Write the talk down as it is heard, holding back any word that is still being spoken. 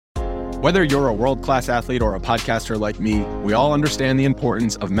Whether you're a world-class athlete or a podcaster like me, we all understand the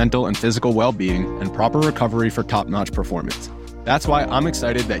importance of mental and physical well-being and proper recovery for top-notch performance. That's why I'm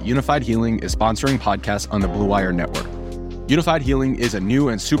excited that Unified Healing is sponsoring podcasts on the Blue Wire Network. Unified Healing is a new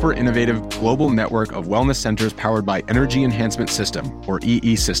and super innovative global network of wellness centers powered by Energy Enhancement System, or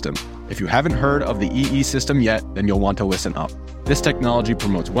EE System. If you haven't heard of the EE System yet, then you'll want to listen up. This technology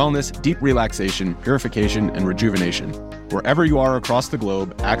promotes wellness, deep relaxation, purification, and rejuvenation. Wherever you are across the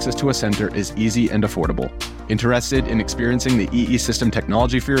globe, access to a center is easy and affordable. Interested in experiencing the EE System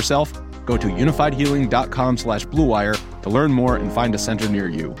technology for yourself? Go to unifiedhealing.com/bluewire to learn more and find a center near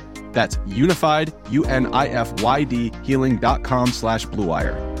you. That's unified, UNIFYD,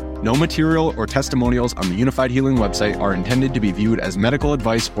 healing.com/bluewire. No material or testimonials on the Unified Healing website are intended to be viewed as medical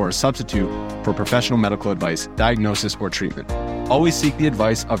advice or a substitute for professional medical advice, diagnosis, or treatment. Always seek the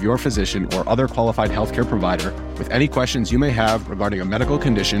advice of your physician or other qualified healthcare provider with any questions you may have regarding a medical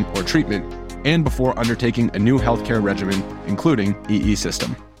condition or treatment and before undertaking a new healthcare regimen, including EE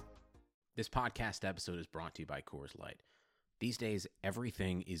System. This podcast episode is brought to you by Coors Light. These days,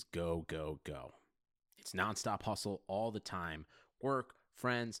 everything is go, go, go. It's nonstop hustle all the time. Work,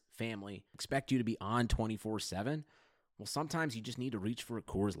 friends, family, expect you to be on 24/7. Well, sometimes you just need to reach for a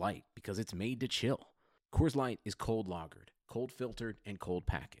Coors Light because it's made to chill. Coors Light is cold lagered, cold filtered, and cold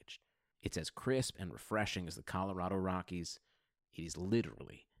packaged. It's as crisp and refreshing as the Colorado Rockies. It is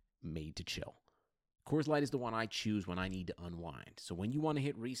literally made to chill. Coors Light is the one I choose when I need to unwind. So when you want to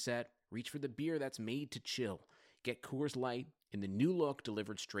hit reset, reach for the beer that's made to chill. Get Coors Light in the new look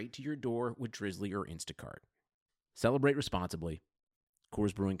delivered straight to your door with Drizzly or Instacart. Celebrate responsibly.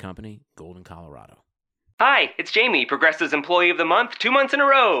 Coors Brewing Company, Golden, Colorado. Hi, it's Jamie, Progressive's Employee of the Month, 2 months in a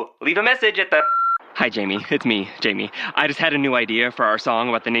row. Leave a message at the... Hi, Jamie. It's me, Jamie. I just had a new idea for our song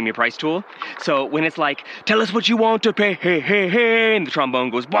about the Name Your Price tool. So when it's like, tell us what you want to pay, hey, hey, hey, and the trombone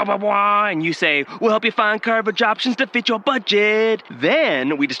goes, blah, blah, blah, and you say, we'll help you find coverage options to fit your budget.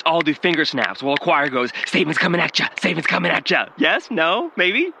 Then we just all do finger snaps while a choir goes, savings coming at ya, savings coming at ya. Yes? No?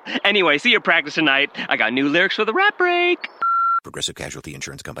 Maybe? Anyway, see your practice tonight. I got new lyrics for the rap break. Progressive Casualty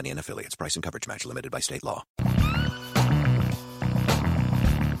Insurance Company and Affiliates. Price and coverage match limited by state law.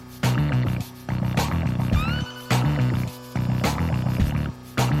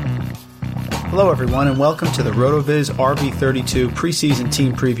 Hello, everyone, and welcome to the RotoViz RB32 preseason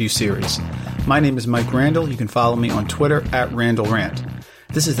team preview series. My name is Mike Randall. You can follow me on Twitter at RandallRant.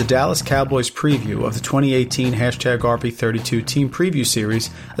 This is the Dallas Cowboys preview of the 2018 #RB32 team preview series,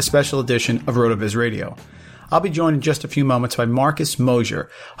 a special edition of RotoViz Radio. I'll be joined in just a few moments by Marcus Mosher,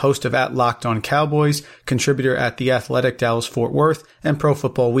 host of Locked On Cowboys, contributor at The Athletic Dallas-Fort Worth, and Pro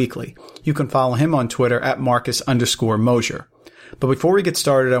Football Weekly. You can follow him on Twitter at Marcus_Mosher. But before we get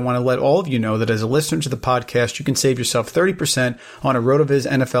started, I want to let all of you know that as a listener to the podcast, you can save yourself 30% on a RotoViz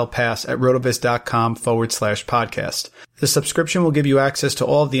NFL pass at rotoviz.com/podcast. The subscription will give you access to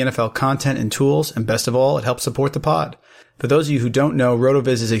all of the NFL content and tools, and best of all, it helps support the pod. For those of you who don't know,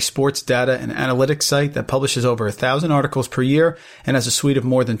 RotoViz is a sports data and analytics site that publishes over 1,000 articles per year and has a suite of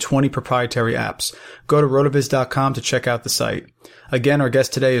more than 20 proprietary apps. Go to rotoviz.com to check out the site. Again, our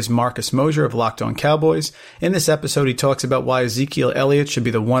guest today is Marcus Mosher of Locked On Cowboys. In this episode, he talks about why Ezekiel Elliott should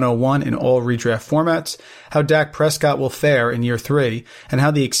be the 101 in all redraft formats, how Dak Prescott will fare in year 3, and how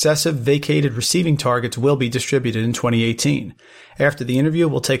the excessive vacated receiving targets will be distributed in 2018. After the interview,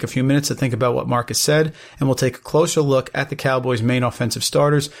 we'll take a few minutes to think about what Marcus said, and we'll take a closer look at the Cowboys' main offensive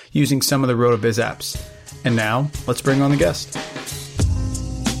starters using some of the RotoViz apps. And now, let's bring on the guest.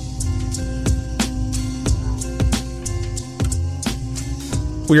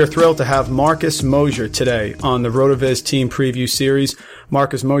 We are thrilled to have Marcus Mosher today on the RotoViz Team Preview Series.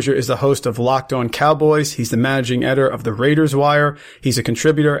 Marcus Mosher is the host of Locked On Cowboys. He's the managing editor of the Raiders Wire. He's a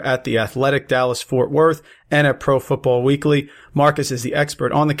contributor at The Athletic Dallas-Fort Worth and at Pro Football Weekly. Marcus is the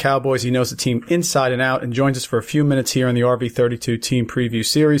expert on the Cowboys. He knows the team inside and out and joins us for a few minutes here on the RB32 Team Preview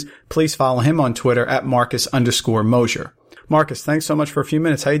Series. Please follow him on Twitter at Marcus_Mosher. Marcus, thanks so much for a few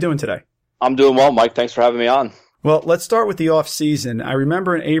minutes. How you doing today? I'm doing well, Mike. Thanks for having me on. Well, let's start with the off season. I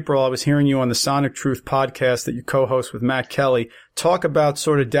remember in April, I was hearing you on the Sonic Truth podcast that you co-host with Matt Kelly talk about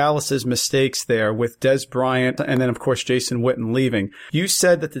sort of Dallas's mistakes there with Dez Bryant and then, of course, Jason Witten leaving. You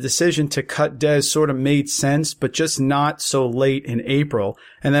said that the decision to cut Dez sort of made sense, but just not so late in April.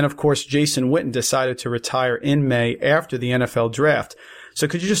 And then, of course, Jason Witten decided to retire in May after the NFL draft. So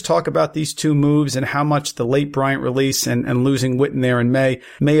could you just talk about these two moves and how much the late Bryant release and losing Witten there in May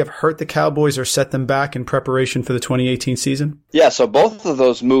have hurt the Cowboys or set them back in preparation for the 2018 season? Yeah, so both of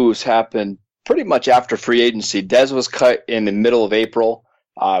those moves happened pretty much after free agency. Dez was cut in the middle of April.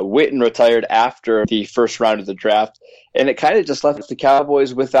 Witten retired after the first round of the draft, and it kind of just left the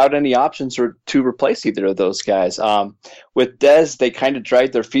Cowboys without any options to replace either of those guys. With Dez, they kind of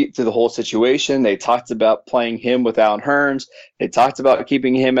dragged their feet through the whole situation. They talked about playing him with Allen Hurns. They talked about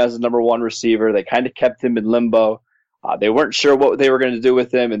keeping him as the number one receiver. They kind of kept him in limbo. They weren't sure what they were going to do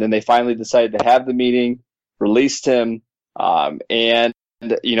with him, and then they finally decided to have the meeting, released him, and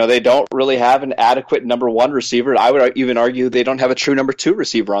they don't really have an adequate number one receiver. I would even argue they don't have a true number two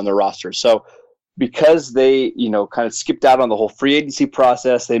receiver on their roster. So because they, kind of skipped out on the whole free agency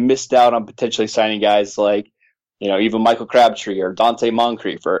process, they missed out on potentially signing guys like, even Michael Crabtree or Dante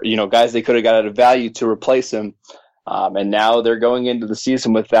Moncrief or, guys they could have got at a value to replace him. And now they're going into the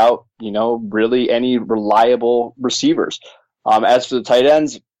season without, really any reliable receivers. As for the tight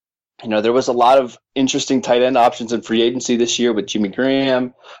ends, there was a lot of interesting tight end options in free agency this year with Jimmy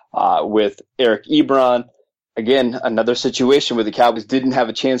Graham, with Eric Ebron. Again, another situation where the Cowboys didn't have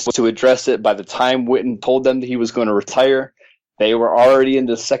a chance to address it by the time Witten told them that he was going to retire. They were already in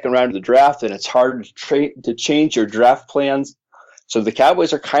the second round of the draft, and it's hard to change your draft plans. So the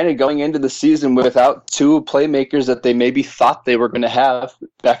Cowboys are kind of going into the season without two playmakers that they maybe thought they were going to have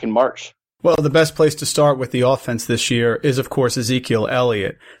back in March. Well, the best place to start with the offense this year is, of course, Ezekiel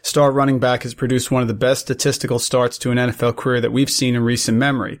Elliott. Star running back has produced one of the best statistical starts to an NFL career that we've seen in recent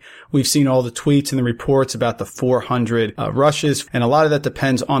memory. We've seen all the tweets and the reports about the 400 rushes, and a lot of that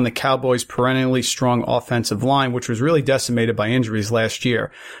depends on the Cowboys' perennially strong offensive line, which was really decimated by injuries last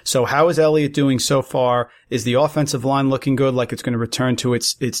year. So how is Elliott doing so far? Is the offensive line looking good, like it's going to return to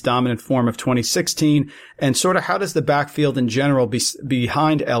its dominant form of 2016? And sort of how does the backfield in general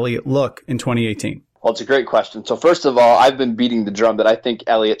behind Elliott look in 2018? Well, it's a great question. So first of all, I've been beating the drum that I think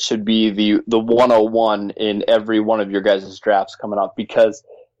Elliott should be the 101 in every one of your guys' drafts coming up because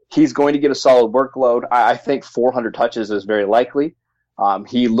he's going to get a solid workload. I think 400 touches is very likely.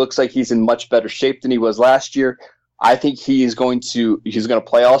 He looks like he's in much better shape than he was last year. I think he's going to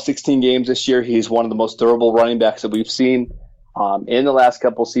play all 16 games this year. He's one of the most durable running backs that we've seen in the last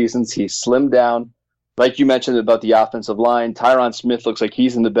couple seasons. He's slimmed down. Like you mentioned about the offensive line, Tyron Smith looks like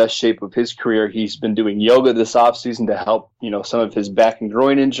he's in the best shape of his career. He's been doing yoga this offseason to help, some of his back and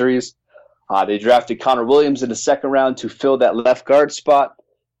groin injuries. They drafted Connor Williams in the second round to fill that left guard spot.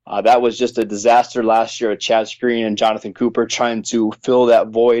 That was just a disaster last year with Chad Green and Jonathan Cooper trying to fill that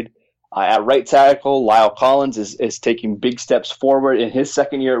void. At right tackle, Lyle Collins is taking big steps forward in his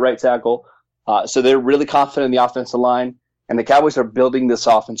second year at right tackle. So they're really confident in the offensive line. And the Cowboys are building this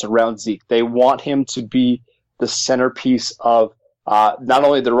offense around Zeke. They want him to be the centerpiece of not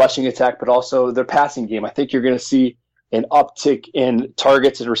only the rushing attack, but also their passing game. I think you're going to see an uptick in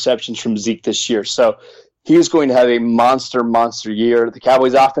targets and receptions from Zeke this year. So he is going to have a monster year. The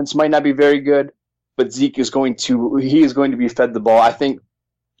Cowboys offense might not be very good, but Zeke is going to be fed the ball. I think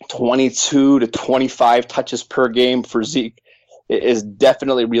 22 to 25 touches per game for Zeke is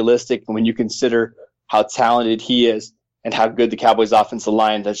definitely realistic when you consider how talented he is and how good the Cowboys offensive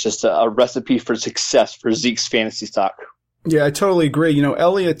line. That's just a recipe for success for Zeke's fantasy stock. Yeah, I totally agree.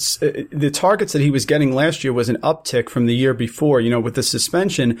 Elliott's, the targets that he was getting last year was an uptick from the year before. With the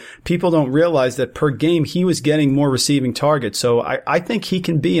suspension, people don't realize that per game he was getting more receiving targets. So I think he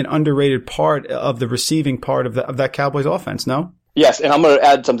can be an underrated part of the receiving part of that Cowboys offense, no? Yes, and I'm going to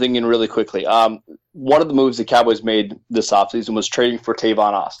add something in really quickly. One of the moves the Cowboys made this offseason was trading for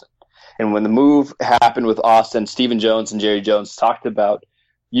Tavon Austin. And when the move happened with Austin, Stephen Jones and Jerry Jones talked about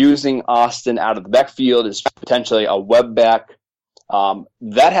using Austin out of the backfield as potentially a web back.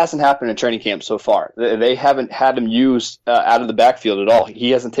 That hasn't happened in training camp so far. They haven't had him used out of the backfield at all. He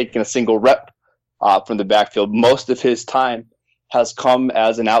hasn't taken a single rep from the backfield. Most of his time has come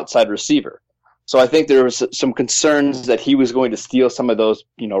as an outside receiver. So I think there was some concerns that he was going to steal some of those,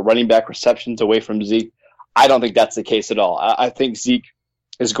 running back receptions away from Zeke. I don't think that's the case at all. I think Zeke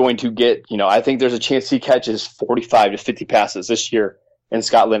is going to get, I think there's a chance he catches 45 to 50 passes this year in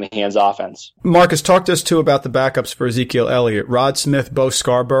Scott Linehan's offense. Marcus, talk to us too about the backups for Ezekiel Elliott. Rod Smith, Bo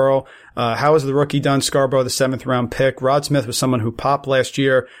Scarborough. How has the rookie done? Scarborough, the 7th round pick. Rod Smith was someone who popped last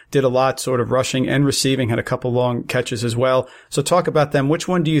year, did a lot sort of rushing and receiving, had a couple long catches as well. So talk about them. Which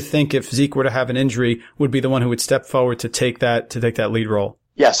one do you think, if Zeke were to have an injury, would be the one who would step forward to take that lead role?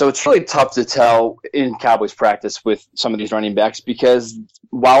 Yeah, so it's really tough to tell in Cowboys practice with some of these running backs because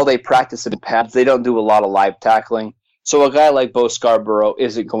while they practice in pads, they don't do a lot of live tackling. So a guy like Bo Scarborough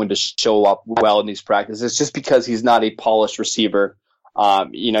isn't going to show up well in these practices just because he's not a polished receiver.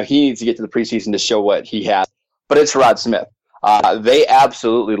 He needs to get to the preseason to show what he has. But it's Rod Smith. They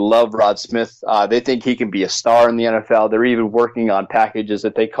absolutely love Rod Smith. They think he can be a star in the NFL. They're even working on packages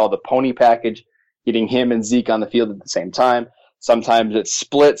that they call the pony package, getting him and Zeke on the field at the same time. Sometimes it's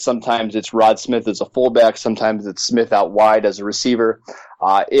split. Sometimes it's Rod Smith as a fullback. Sometimes it's Smith out wide as a receiver.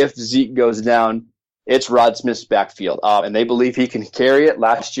 If Zeke goes down, it's Rod Smith's backfield. And they believe he can carry it.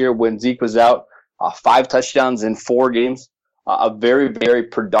 Last year when Zeke was out, 5 touchdowns in 4 games. A very, very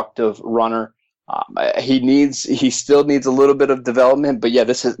productive runner. He still needs a little bit of development. But yeah,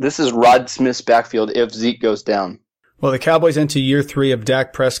 this is Rod Smith's backfield if Zeke goes down. Well, the Cowboys enter year 3 of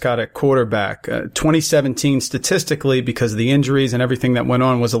Dak Prescott at quarterback. 2017 statistically, because of the injuries and everything that went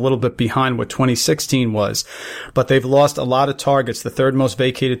on, was a little bit behind what 2016 was. But they've lost a lot of targets, the 3rd most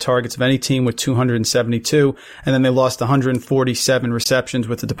vacated targets of any team with 272. And then they lost 147 receptions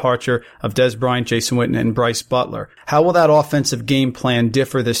with the departure of Dez Bryant, Jason Witten, and Bryce Butler. How will that offensive game plan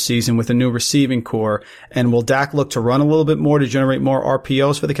differ this season with a new receiving core? And will Dak look to run a little bit more to generate more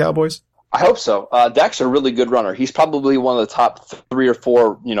RPOs for the Cowboys? I hope so. Dak's a really good runner. He's probably one of the top 3 or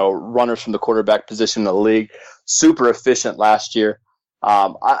 4, runners from the quarterback position in the league. Super efficient last year.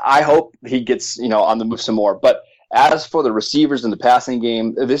 I hope he gets, on the move some more. But as for the receivers in the passing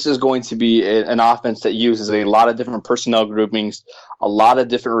game, this is going to be an offense that uses a lot of different personnel groupings, a lot of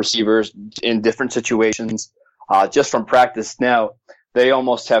different receivers in different situations. Just from practice now, they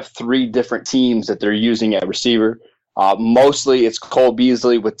almost have 3 different teams that they're using at receiver. Mostly it's Cole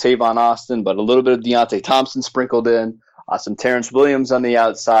Beasley with Tavon Austin, but a little bit of Deontay Thompson sprinkled in, some Terrence Williams on the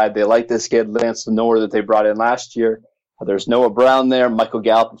outside. They like this kid, Lance Lenore, that they brought in last year. There's Noah Brown there, Michael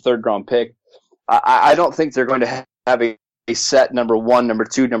Gallup, the 3rd-round pick. I don't think they're going to have a set number 1, number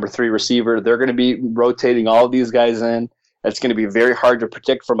 2, number 3 receiver. They're going to be rotating all of these guys in. It's going to be very hard to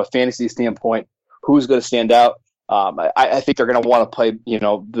predict from a fantasy standpoint who's going to stand out. I think they're going to want to play,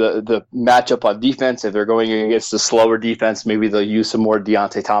 the matchup on defense. If they're going against the slower defense, maybe they'll use some more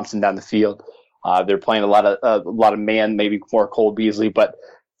Deontay Thompson down the field. They're playing a lot of man, maybe more Cole Beasley. But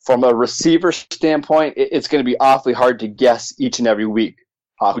from a receiver standpoint, it's going to be awfully hard to guess each and every week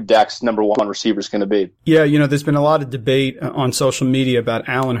who Dak's number 1 receiver is going to be. Yeah, there's been a lot of debate on social media about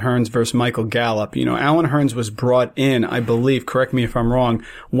Allen Hurns versus Michael Gallup. Allen Hurns was brought in, I believe, correct me if I'm wrong,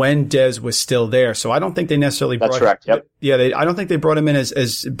 when Dez was still there. So I don't think they necessarily brought That's correct, yep. Yeah, I don't think they brought him in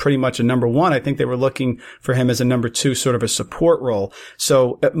as pretty much a number 1. I think they were looking for him as a number 2, sort of a support role.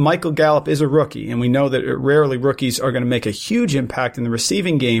 So Michael Gallup is a rookie, and we know that rarely rookies are going to make a huge impact in the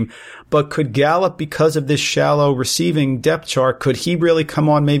receiving game. But could Gallup, because of this shallow receiving depth chart, could he really come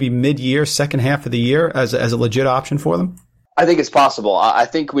on maybe mid-year, second half of the year as a legit option for them? I think it's possible. I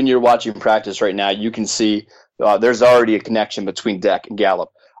think when you're watching practice right now, you can see there's already a connection between Dak and Gallup.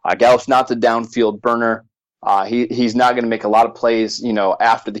 Gallup's not the downfield burner. He's not going to make a lot of plays,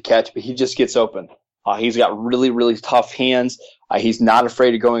 after the catch, but he just gets open. He's got really, really tough hands. He's not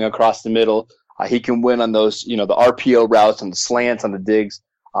afraid of going across the middle. He can win on those, the RPO routes and the slants on the digs.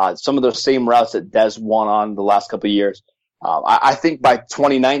 Some of those same routes that Dez won on the last couple of years. I think by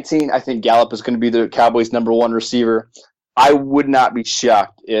 2019, I think Gallup is going to be the Cowboys' number 1 receiver. I would not be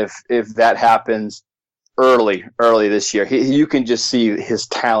shocked if that happens early this year. You can just see his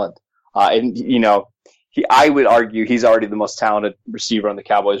talent. I would argue he's already the most talented receiver on the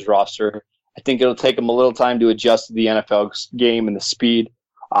Cowboys roster. I think it'll take him a little time to adjust to the NFL game and the speed.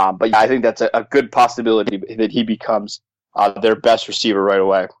 But yeah, I think that's a good possibility that he becomes their best receiver right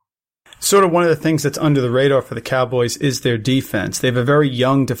away. Sort of one of the things that's under the radar for the Cowboys is their defense. They have a very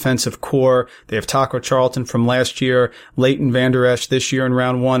young defensive core. They have Taco Charlton from last year, Leighton Vander Esch this year in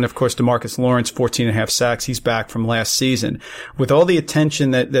round 1. Of course, DeMarcus Lawrence, 14.5 sacks. He's back from last season. With all the attention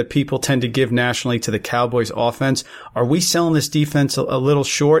that people tend to give nationally to the Cowboys offense, are we selling this defense a little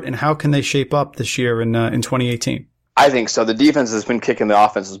short, and how can they shape up this year in 2018? I think so. The defense has been kicking the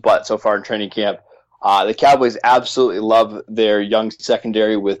offense's butt so far in training camp. The Cowboys absolutely love their young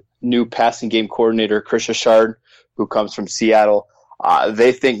secondary with new passing game coordinator Chris Richard, who comes from Seattle.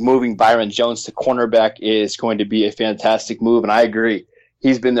 They think moving Byron Jones to cornerback is going to be a fantastic move, and I agree.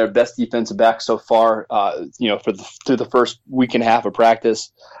 He's been their best defensive back so far, through the first week and a half of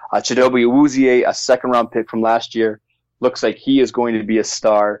practice. Chidobe Awuzie, a second-round pick from last year, looks like he is going to be a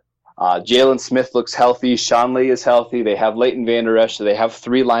star. Jalen Smith looks healthy. Sean Lee is healthy. They have Leighton Vander Esch, so they have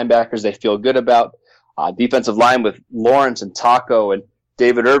 3 linebackers they feel good about. Defensive line with Lawrence and Taco and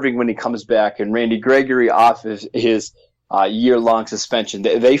David Irving when he comes back, and Randy Gregory off his year-long suspension.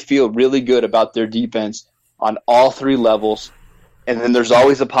 They feel really good about their defense on all 3 levels. And then there's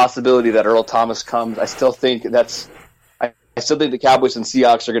always a possibility that Earl Thomas comes. I still think the Cowboys and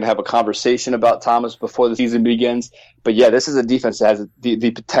Seahawks are going to have a conversation about Thomas before the season begins. But yeah, this is a defense that has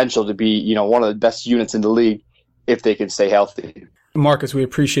the potential to be, one of the best units in the league if they can stay healthy. Marcus, we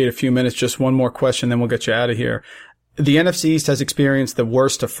appreciate a few minutes. Just one more question, then we'll get you out of here. The NFC East has experienced the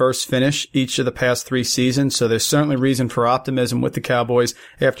worst to first finish each of the past 3 seasons, so there's certainly reason for optimism with the Cowboys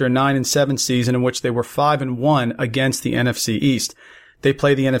after a 9-7 season in which they were 5-1 against the NFC East. They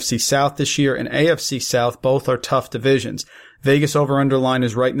play the NFC South this year and AFC South. Both are tough divisions. Vegas over-under line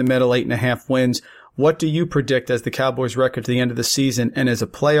is right in the middle, 8.5 wins. What do you predict as the Cowboys' record to the end of the season and as a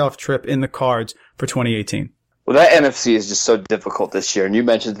playoff trip in the cards for 2018? Well, that NFC is just so difficult this year. And you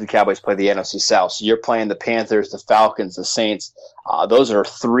mentioned the Cowboys play the NFC South. So you're playing the Panthers, the Falcons, the Saints. Those are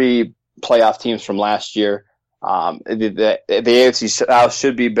 3 playoff teams from last year. The AFC South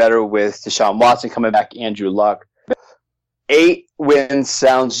should be better with Deshaun Watson coming back, Andrew Luck. 8 wins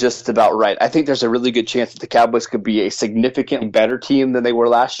sounds just about right. I think there's a really good chance that the Cowboys could be a significantly better team than they were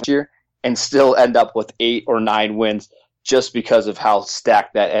last year and still end up with 8 or 9 wins just because of how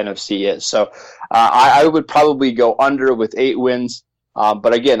stacked that NFC is. So I would probably go under with 8 wins.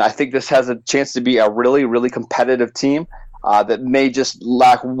 But again, I think this has a chance to be a really, really competitive team that may just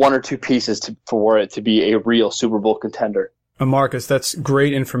lack 1 or 2 pieces for it to be a real Super Bowl contender. Marcus, that's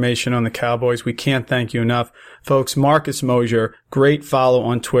great information on the Cowboys. We can't thank you enough. Folks, Marcus Mosher, great follow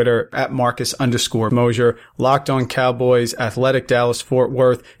on Twitter at Marcus_Mosher, Locked On Cowboys, Athletic Dallas Fort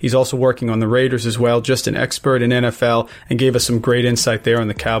Worth. He's also working on the Raiders as well, just an expert in NFL, and gave us some great insight there on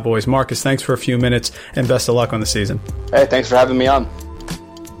the Cowboys. Marcus, thanks for a few minutes and best of luck on the season. Hey, thanks for having me on.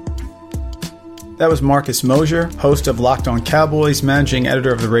 That was Marcus Mosher, host of Locked On Cowboys, managing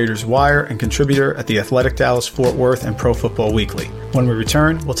editor of the Raiders Wire, and contributor at the Athletic Dallas Fort Worth and Pro Football Weekly. When we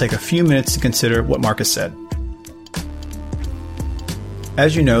return, we'll take a few minutes to consider what Marcus said.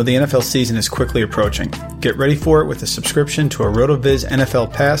 As you know, the NFL season is quickly approaching. Get ready for it with a subscription to a RotoViz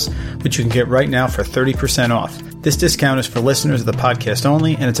NFL Pass, which you can get right now for 30% off. This discount is for listeners of the podcast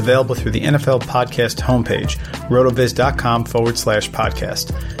only, and it's available through the NFL Podcast homepage,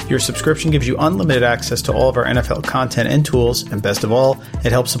 rotoviz.com/podcast. Your subscription gives you unlimited access to all of our NFL content and tools, and best of all,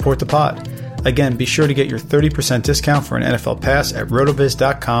 it helps support the pod. Again, be sure to get your 30% discount for an NFL Pass at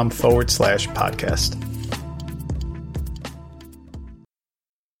rotoviz.com/podcast.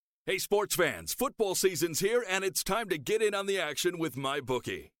 Hey sports fans, football season's here and it's time to get in on the action with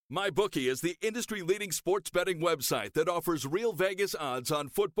MyBookie. MyBookie is the industry-leading sports betting website that offers real Vegas odds on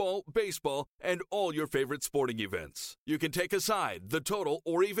football, baseball, and all your favorite sporting events. You can take a side, the total,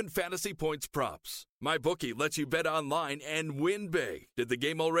 or even fantasy points props. MyBookie lets you bet online and win big. Did the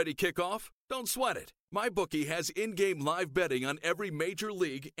game already kick off? Don't sweat it. MyBookie has in-game live betting on every major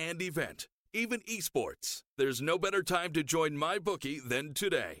league and event, even esports. There's no better time to join MyBookie than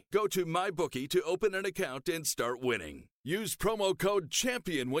today. Go to MyBookie to open an account and start winning. Use promo code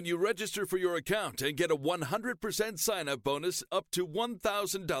CHAMPION when you register for your account and get a 100% sign-up bonus up to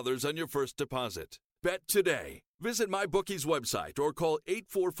 $1,000 on your first deposit. Bet today. Visit MyBookie's website or call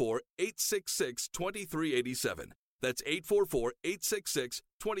 844-866-2387. That's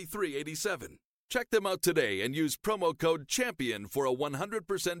 844-866-2387. Check them out today and use promo code CHAMPION for a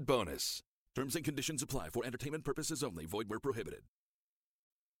 100% bonus. Terms and conditions apply for entertainment purposes only. Void where prohibited.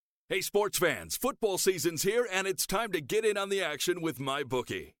 Hey sports fans, football season's here and it's time to get in on the action with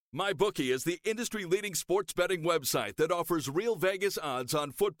MyBookie. MyBookie is the industry-leading sports betting website that offers real Vegas odds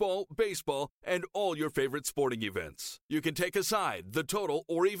on football, baseball, and all your favorite sporting events. You can take a side, the total,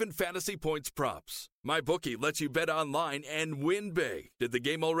 or even fantasy points props. MyBookie lets you bet online and win big. Did the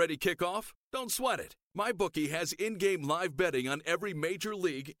game already kick off? Don't sweat it. MyBookie has in-game live betting on every major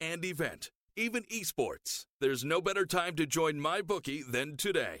league and event, even esports. There's no better time to join MyBookie than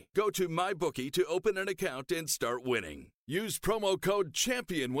today. Go to MyBookie to open an account and start winning. Use promo code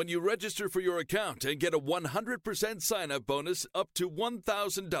CHAMPION when you register for your account and get a 100% sign-up bonus up to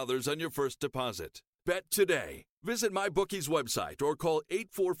 $1,000 on your first deposit. Bet today. Visit MyBookie's website or call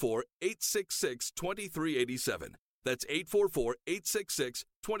 844-866-2387. That's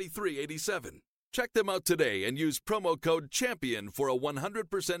 844-866-2387. Check them out today and use promo code CHAMPION for a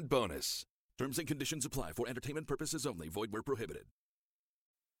 100% bonus. Terms and conditions apply for entertainment purposes only. Void where prohibited.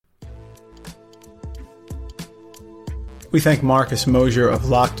 We thank Marcus Mosher of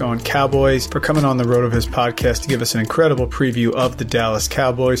Locked On Cowboys for coming on the RotoViz podcast to give us an incredible preview of the Dallas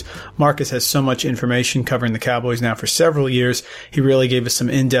Cowboys. Marcus has so much information covering the Cowboys now for several years. He really gave us some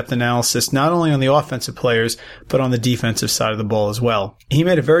in-depth analysis, not only on the offensive players, but on the defensive side of the ball as well. He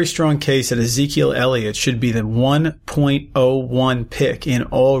made a very strong case that Ezekiel Elliott should be the 1.01 pick in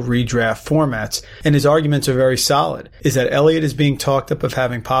all redraft formats, and his arguments are very solid. Is that Elliott is being talked up of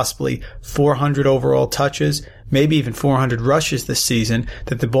having possibly 400 overall touches, maybe even 400 rushes this season,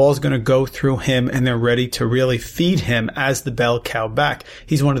 that the ball is going to go through him and they're ready to really feed him as the bell cow back.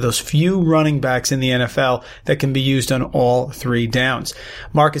 He's one of those few running backs in the NFL that can be used on all three downs.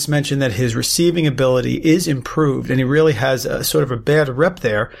 Marcus mentioned that his receiving ability is improved, and he really has a sort of a bad rep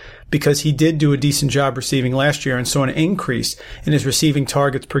there because he did do a decent job receiving last year and saw an increase in his receiving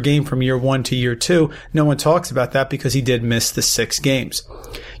targets per game from year 1 to year 2. No one talks about that because he did miss the 6 games.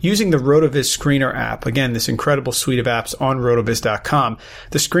 Using the RotoViz Screener app, again, this incredible suite of apps on rotoviz.com,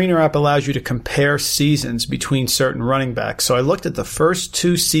 the Screener app allows you to compare seasons between certain running backs. So I looked at the first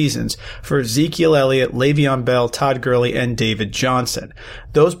 2 seasons for Ezekiel Elliott, Le'Veon Bell, Todd Gurley, and David Johnson.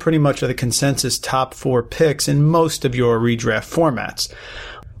 Those pretty much are the consensus top 4 picks in most of your redraft formats.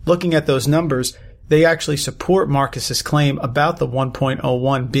 Looking at those numbers, they actually support Marcus's claim about the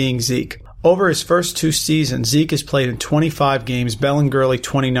 1.01 being Zeke. Over his first 2 seasons, Zeke has played in 25 games, Bell and Gurley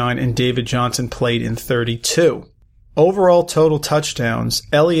 29, and David Johnson played in 32. Overall total touchdowns,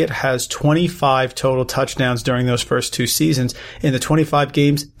 Elliott has 25 total touchdowns during those first 2 seasons. In the 25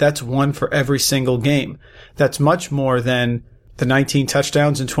 games, that's 1 for every single game. That's much more than the 19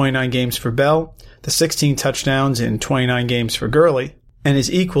 touchdowns in 29 games for Bell, the 16 touchdowns in 29 games for Gurley, and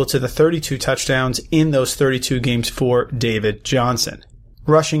is equal to the 32 touchdowns in those 32 games for David Johnson.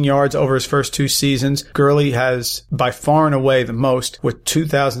 Rushing yards over his first 2 seasons, Gurley has by far and away the most with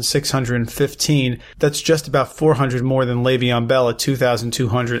 2,615. That's just about 400 more than Le'Veon Bell at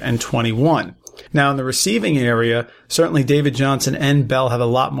 2,221. Now, in the receiving area, certainly David Johnson and Bell have a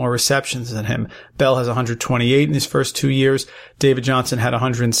lot more receptions than him. Bell has 128 in his first 2 years. David Johnson had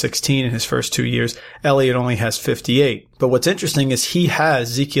 116 in his first 2 years. Elliott only has 58. But what's interesting is he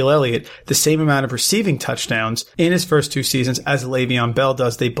has, Ezekiel Elliott, the same amount of receiving touchdowns in his first 2 seasons as Le'Veon Bell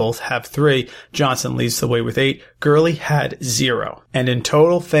does. They both have 3. Johnson leads the way with 8. Gurley had 0. And in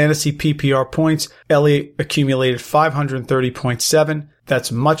total fantasy PPR points, Elliott accumulated 530.7.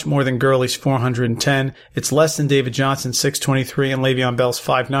 That's much more than Gurley's 410. It's less than David Johnson's 623 and Le'Veon Bell's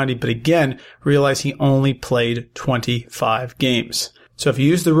 590. But again, realize he only played 25 games. So if you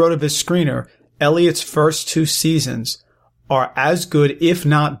use the RotoViz Screener, Elliott's first 2 seasons are as good, if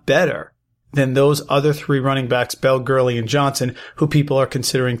not better, than those other 3 running backs, Bell, Gurley, and Johnson, who people are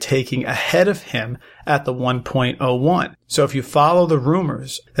considering taking ahead of him at the 1.01. So if you follow the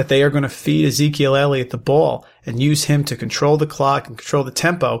rumors that they are going to feed Ezekiel Elliott the ball and use him to control the clock and control the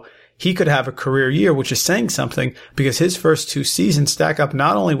tempo, he could have a career year, which is saying something because his first 2 seasons stack up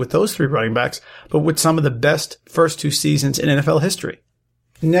not only with those 3 running backs, but with some of the best first 2 seasons in NFL history.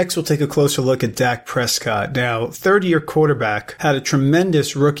 Next, we'll take a closer look at Dak Prescott. Now, third-year quarterback had a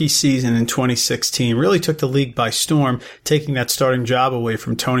tremendous rookie season in 2016, really took the league by storm, taking that starting job away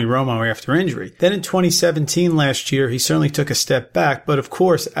from Tony Romo after injury. Then in 2017 last year, he certainly took a step back, but of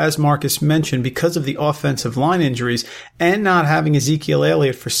course, as Marcus mentioned, because of the offensive line injuries and not having Ezekiel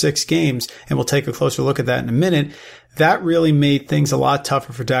Elliott for 6 games, and we'll take a closer look at that in a minute, that really made things a lot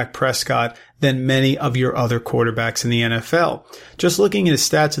tougher for Dak Prescott than many of your other quarterbacks in the NFL. Just looking at his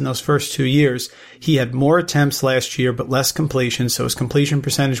stats in those first 2 years, he had more attempts last year but less completions, so his completion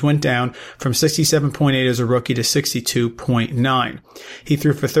percentage went down from 67.8 as a rookie to 62.9. He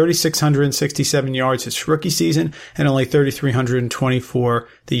threw for 3,667 yards his rookie season and only 3,324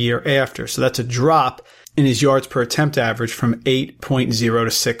 the year after, so that's a drop in his yards per attempt average from 8.0 to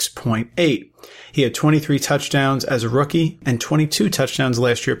 6.8. He had 23 touchdowns as a rookie and 22 touchdowns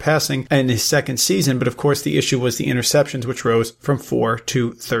last year passing in his second season, but of course the issue was the interceptions, which rose from 4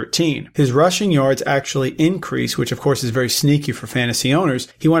 to 13. His rushing yards actually increased, which of course is very sneaky for fantasy owners.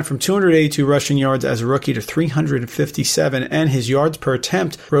 He went from 282 rushing yards as a rookie to 357, and his yards per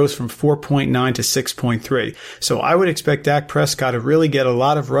attempt rose from 4.9 to 6.3. So I would expect Dak Prescott to really get a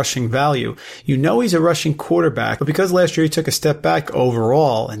lot of rushing value. You know he's a rushing quarterback, but because last year he took a step back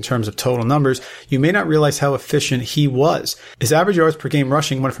overall in terms of total numbers, you may not realize how efficient he was. His average yards per game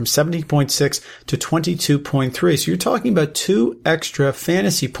rushing went from 17.6 to 22.3. So you're talking about 2 extra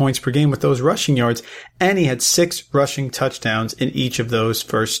fantasy points per game with those rushing yards, and he had 6 rushing touchdowns in each of those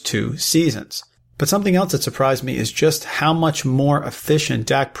first 2 seasons. But something else that surprised me is just how much more efficient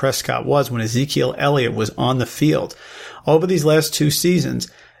Dak Prescott was when Ezekiel Elliott was on the field. Over these last 2 seasons,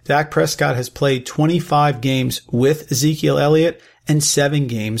 Dak Prescott has played 25 games with Ezekiel Elliott and 7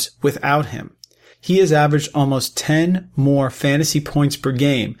 games without him. He has averaged almost 10 more fantasy points per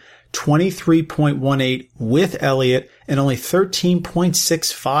game, 23.18 with Elliott and only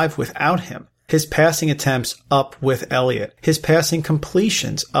 13.65 without him. His passing attempts up with Elliott. His passing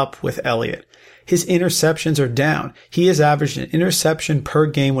completions up with Elliott. his interceptions are down. He has averaged an interception per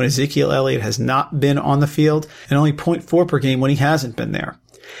game when Ezekiel Elliott has not been on the field and only 0.4 per game when he hasn't been there.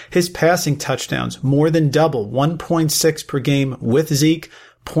 His passing touchdowns more than double, 1.6 per game with Zeke,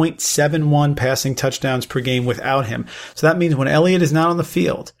 0.71 passing touchdowns per game without him. So that means when Elliott is not on the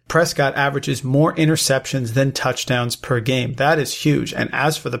field, Prescott averages more interceptions than touchdowns per game. That is huge. And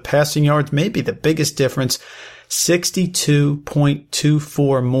as for the passing yards, maybe the biggest difference,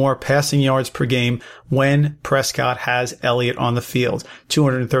 62.24 more passing yards per game when Prescott has Elliott on the field.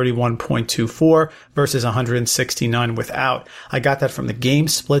 231.24 versus 169 without. I got that from the Game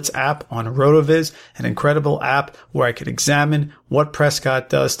Splits app on RotoViz, an incredible app where I could examine what Prescott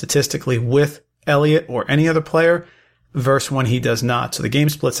does statistically with Elliott or any other player versus when he does not. So the Game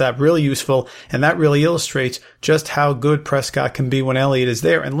Splits app, really useful, and that really illustrates just how good Prescott can be when Elliott is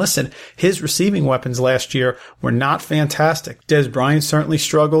there. And listen, his receiving weapons last year were not fantastic. Dez Bryant certainly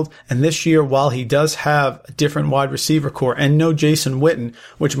struggled, and this year, while he does have a different wide receiver core and no Jason Witten,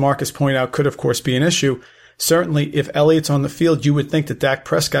 which Marcus pointed out could of course be an issue, certainly if Elliott's on the field, you would think that Dak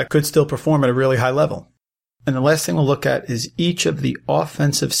Prescott could still perform at a really high level. And the last thing we'll look at is each of the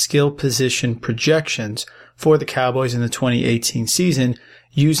offensive skill position projections for the Cowboys in the 2018 season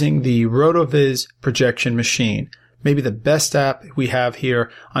using the RotoViz projection machine. Maybe the best app we have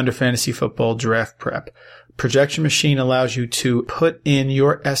here under fantasy football draft prep. Projection machine allows you to put in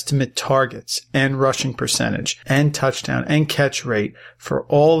your estimate targets and rushing percentage and touchdown and catch rate for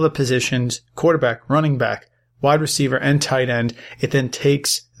all the positions, quarterback, running back, wide receiver, and tight end. It then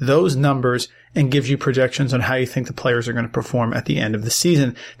takes those numbers and gives you projections on how you think the players are going to perform at the end of the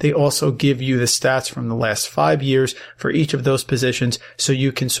season. They also give you the stats from the last 5 years for each of those positions, so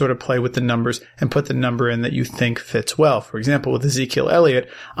you can sort of play with the numbers and put the number in that you think fits well. For example, with Ezekiel Elliott,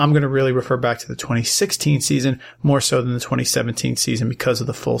 I'm going to really refer back to the 2016 season more so than the 2017 season because of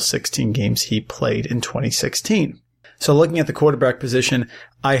the full 16 games he played in 2016. So looking at the quarterback position,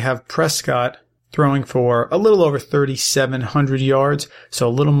 I have Prescott throwing for a little over 3,700 yards, so a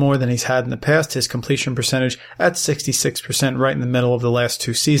little more than he's had in the past. His completion percentage at 66%, right in the middle of the last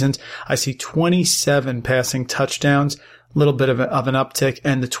 2 seasons. I see 27 passing touchdowns, a little bit of an uptick,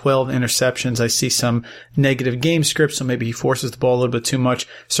 and the 12 interceptions. I see some negative game script, so maybe he forces the ball a little bit too much.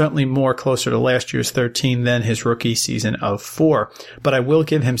 Certainly more closer to last year's 13 than his rookie season of 4. But I will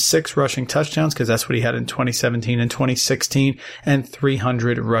give him 6 rushing touchdowns because that's what he had in 2017 and 2016, and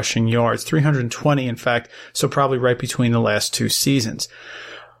 300 rushing yards. 320, in fact, so probably right between the last 2 seasons.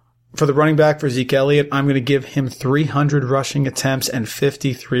 For the running back for Zeke Elliott, I'm going to give him 300 rushing attempts and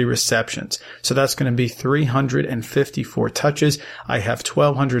 53 receptions. So that's going to be 354 touches. I have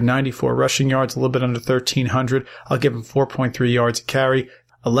 1,294 rushing yards, a little bit under 1,300. I'll give him 4.3 yards a carry.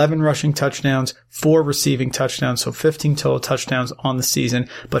 11 rushing touchdowns, 4 receiving touchdowns, so 15 total touchdowns on the season,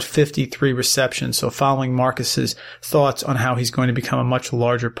 but 53 receptions. So following Marcus's thoughts on how he's going to become a much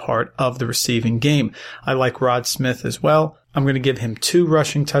larger part of the receiving game. I like Rod Smith as well. I'm going to give him 2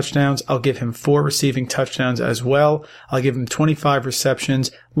 rushing touchdowns. I'll give him 4 receiving touchdowns as well. I'll give him 25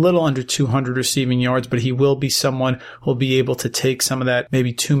 receptions, a little under 200 receiving yards, but he will be someone who will be able to take some of that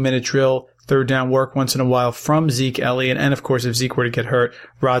maybe 2-minute drill, third down work once in a while from Zeke Elliott. And of course, if Zeke were to get hurt,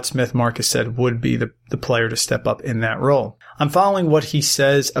 Rod Smith, Marcus said, would be the player to step up in that role. I'm following what he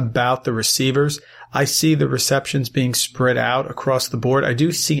says about the receivers. I see the receptions being spread out across the board. I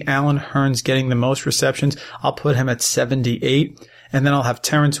do see Allen Hurns getting the most receptions. I'll put him at 78. And then I'll have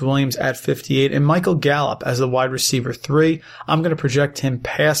Terrence Williams at 58 and Michael Gallup as the wide receiver 3. I'm going to project him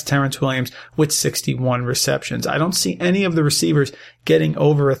past Terrence Williams with 61 receptions. I don't see any of the receivers getting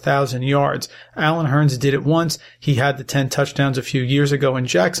over 1,000 yards. Allen Hurns did it once. He had the 10 touchdowns a few years ago in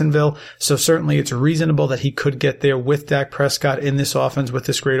Jacksonville. So certainly it's reasonable that he could get there with Dak Prescott in this offense with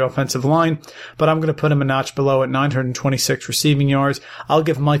this great offensive line. But I'm going to put him a notch below at 926 receiving yards. I'll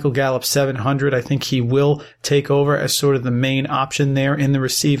give Michael Gallup 700. I think he will take over as sort of the main option there in the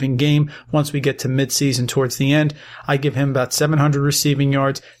receiving game. Once we get to midseason towards the end, I give him about 700 receiving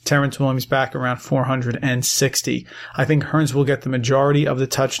yards. Terrence Williams back around 460. I think Hurns will get the majority of the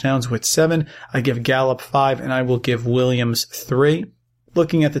touchdowns with 7. I give Gallup 5, and I will give Williams 3.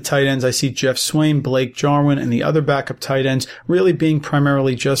 Looking at the tight ends, I see Jeff Swain, Blake Jarwin, and the other backup tight ends really being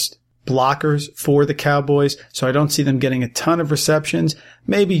primarily just blockers for the Cowboys, so I don't see them getting a ton of receptions,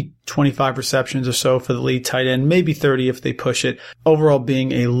 maybe 25 receptions or so for the lead tight end, maybe 30 if they push it, overall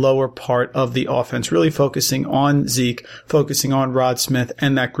being a lower part of the offense, really focusing on Zeke, focusing on Rod Smith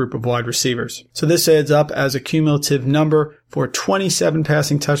and that group of wide receivers. So this adds up as a cumulative number for 27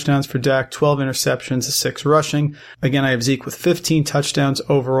 passing touchdowns for Dak, 12 interceptions, 6 rushing. Again, I have Zeke with 15 touchdowns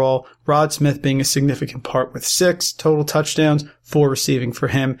overall. Rod Smith being a significant part with 6 total touchdowns, 4 receiving for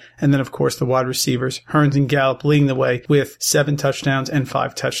him. And then, of course, the wide receivers, Hurns and Gallup, leading the way with 7 touchdowns and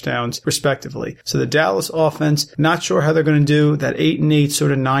 5 touchdowns, respectively. So the Dallas offense, not sure how they're going to do. That 8-8,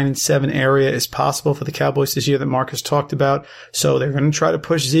 sort of 9-7 area is possible for the Cowboys this year that Marcus talked about. So they're going to try to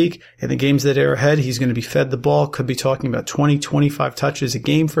push Zeke. In the games that are ahead, he's going to be fed the ball. Could be talking about 20, 25 touches a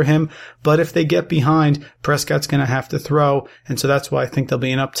game for him. But if they get behind, Prescott's going to have to throw. And so that's why I think there'll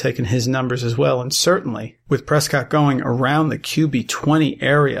be an uptick in his numbers as well. And certainly with Prescott going around the QB 20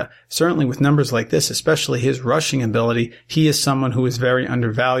 area, certainly with numbers like this, especially his rushing ability, he is someone who is very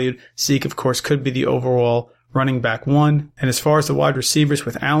undervalued. Zeke, of course, could be the overall running back 1. And as far as the wide receivers,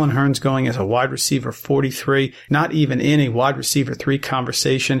 with Allen Hurns going as a wide receiver 43, not even in a wide receiver 3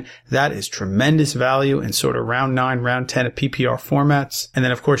 conversation, that is tremendous value in sort of round 9, round 10 of PPR formats. And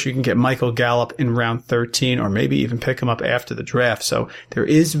then, of course, you can get Michael Gallup in round 13 or maybe even pick him up after the draft. So there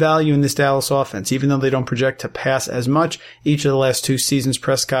is value in this Dallas offense. Even though they don't project to pass as much, each of the last 2 seasons,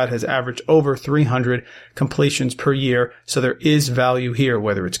 Prescott has averaged over 300 completions per year. So there is value here,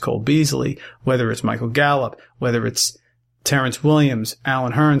 whether it's Cole Beasley, whether it's Michael Gallup, whether it's Terrence Williams,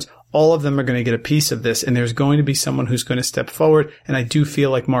 Allen Hurns, all of them are going to get a piece of this, and there's going to be someone who's going to step forward. And I do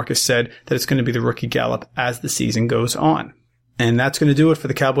feel like Marcus said that it's going to be the rookie Gallup as the season goes on. And that's going to do it for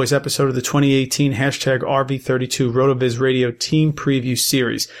the Cowboys episode of the 2018 #RV32 RotoViz Radio Team Preview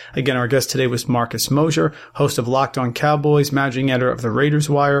Series. Again, our guest today was Marcus Mosher, host of Locked On Cowboys, managing editor of the Raiders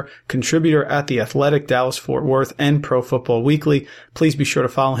Wire, contributor at The Athletic, Dallas-Fort Worth, and Pro Football Weekly. Please be sure to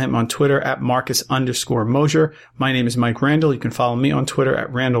follow him on Twitter at Marcus_Mosher. My name is Mike Randall. You can follow me on Twitter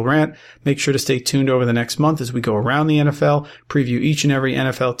at RandallRant. Make sure to stay tuned over the next month as we go around the NFL, preview each and every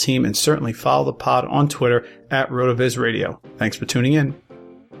NFL team, and certainly follow the pod on Twitter at RotoViz Radio. Thanks for tuning in.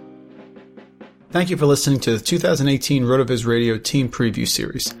 Thank you for listening to the 2018 RotoViz Radio Team Preview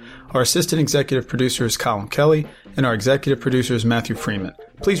Series. Our assistant executive producer is Colin Kelly, and our executive producer is Matthew Freeman.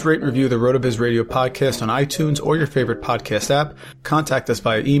 Please rate and review the RotoViz Radio podcast on iTunes or your favorite podcast app. Contact us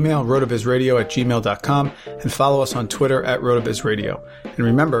via email, rotovizradio@gmail.com, and follow us on Twitter at RotoVizRadio. And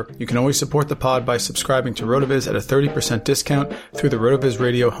remember, you can always support the pod by subscribing to RotoViz at a 30% discount through the RotoViz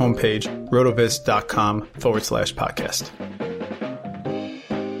Radio homepage, rotoviz.com/podcast.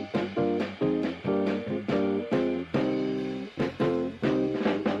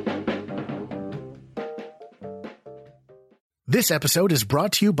 This episode is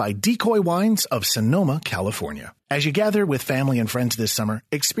brought to you by Decoy Wines of Sonoma, California. As you gather with family and friends this summer,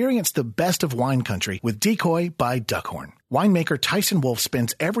 experience the best of wine country with Decoy by Duckhorn. Winemaker Tyson Wolf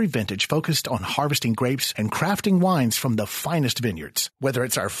spends every vintage focused on harvesting grapes and crafting wines from the finest vineyards. Whether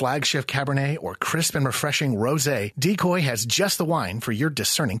it's our flagship Cabernet or crisp and refreshing Rosé, Decoy has just the wine for your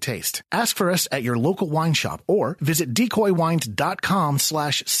discerning taste. Ask for us at your local wine shop or visit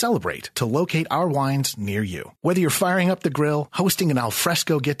decoywines.com/celebrate to locate our wines near you. Whether you're firing up the grill, hosting an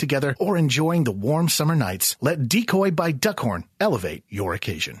alfresco get-together, or enjoying the warm summer nights, let Decoy by Duckhorn elevate your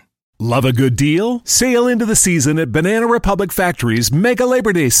occasion. Love a good deal? Sail into the season at Banana Republic Factory's Mega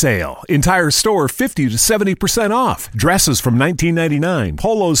Labor Day Sale. Entire store 50 to 70% off. Dresses from $19.99.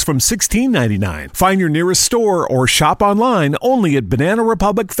 Polos from $16.99. Find your nearest store or shop online only at Banana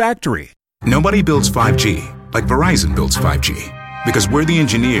Republic Factory. Nobody builds 5G like Verizon builds 5G. Because we're the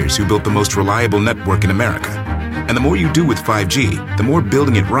engineers who built the most reliable network in America. And the more you do with 5G, the more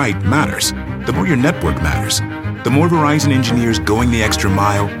building it right matters. The more your network matters. The more Verizon engineers going the extra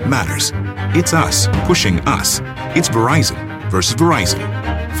mile matters. It's us pushing us. It's Verizon versus Verizon.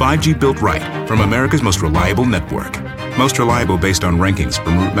 5G built right from America's most reliable network. Most reliable based on rankings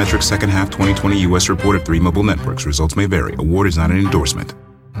from RootMetrics second half 2020 U.S. report of 3 mobile networks. Results may vary. Award is not an endorsement.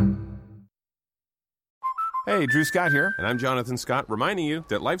 Hey, Drew Scott here, and I'm Jonathan Scott, reminding you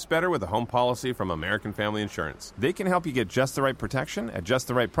that life's better with a home policy from American Family Insurance. They can help you get just the right protection at just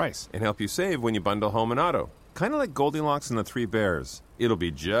the right price and help you save when you bundle home and auto. Kind of like Goldilocks and the Three Bears. It'll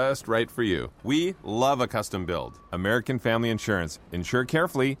be just right for you. We love a custom build. American Family Insurance. Insure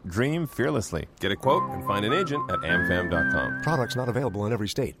carefully, dream fearlessly. Get a quote and find an agent at amfam.com. Products not available in every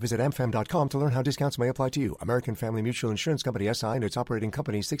state. Visit amfam.com to learn how discounts may apply to you. American Family Mutual Insurance Company, SI, and its operating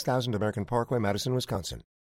company, 6000 American Parkway, Madison, Wisconsin.